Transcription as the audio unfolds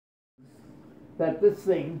that this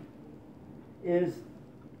thing is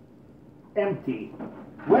empty.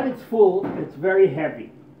 When it's full, it's very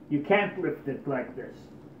heavy. You can't lift it like this.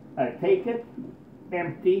 I take it,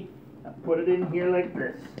 empty, I put it in here like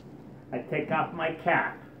this. I take off my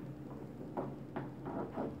cap. I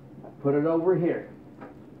put it over here.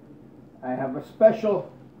 I have a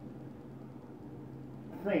special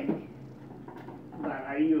thing that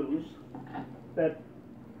I use that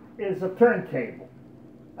is a turntable.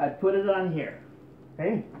 I put it on here.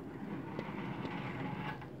 Okay?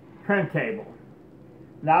 Turntable.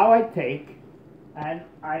 Now I take and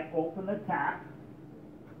I open the tap.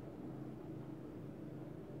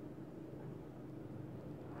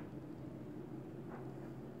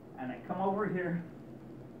 And I come over here.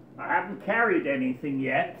 I haven't carried anything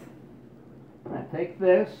yet. I take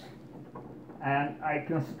this and I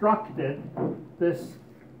constructed this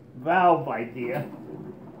valve idea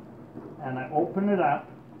and I open it up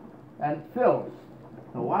and it fills.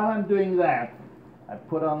 So while I'm doing that, I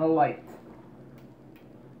put on a light.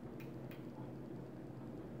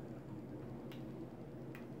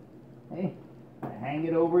 Okay? I hang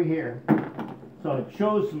it over here so it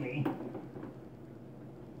shows me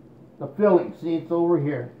the filling. See, it's over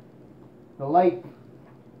here. The light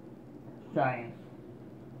shines.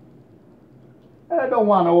 I don't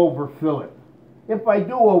want to overfill it. If I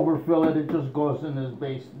do overfill it, it just goes in this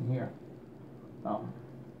basin here. So.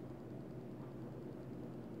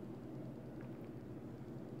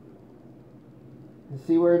 You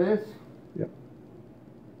see where it is? Yep.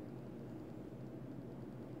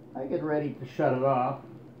 I get ready to shut it off.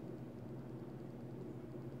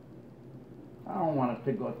 I don't want it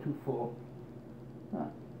to go too full.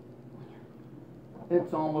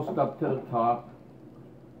 It's almost up to the top.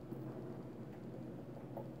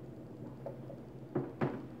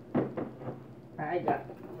 I got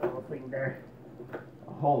a little thing there that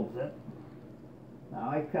holds it. Now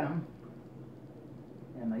I come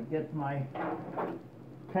and I get my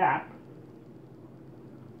cap.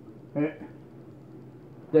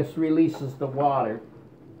 This releases the water.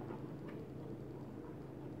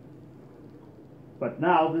 But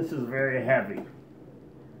now this is very heavy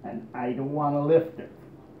and I don't want to lift it.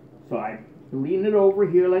 So I lean it over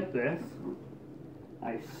here like this.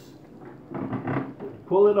 I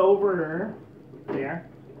pull it over here. There.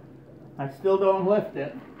 I still don't lift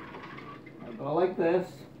it. I go like this.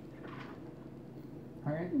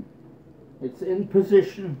 All right. It's in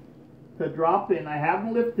position to drop in. I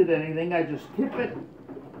haven't lifted anything. I just tip it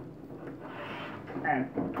and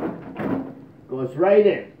goes right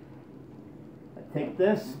in. I take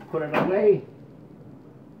this, put it away,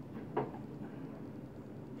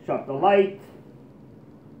 shut the light,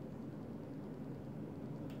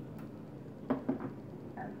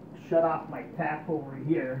 and shut off my tap over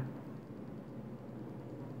here.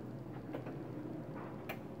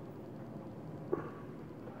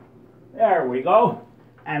 There we go.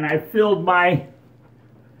 And I filled my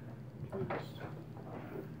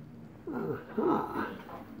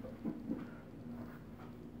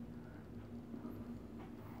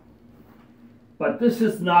But this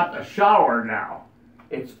is not a shower now.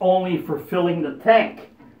 It's only for filling the tank.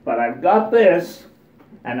 But I've got this,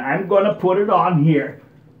 and I'm going to put it on here.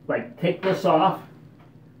 Like, take this off,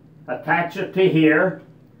 attach it to here,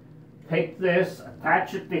 take this,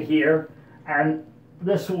 attach it to here, and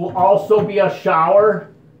this will also be a shower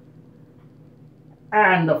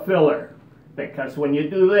and a filler. Because when you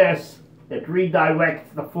do this, it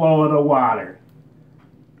redirects the flow of the water.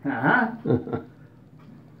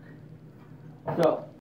 So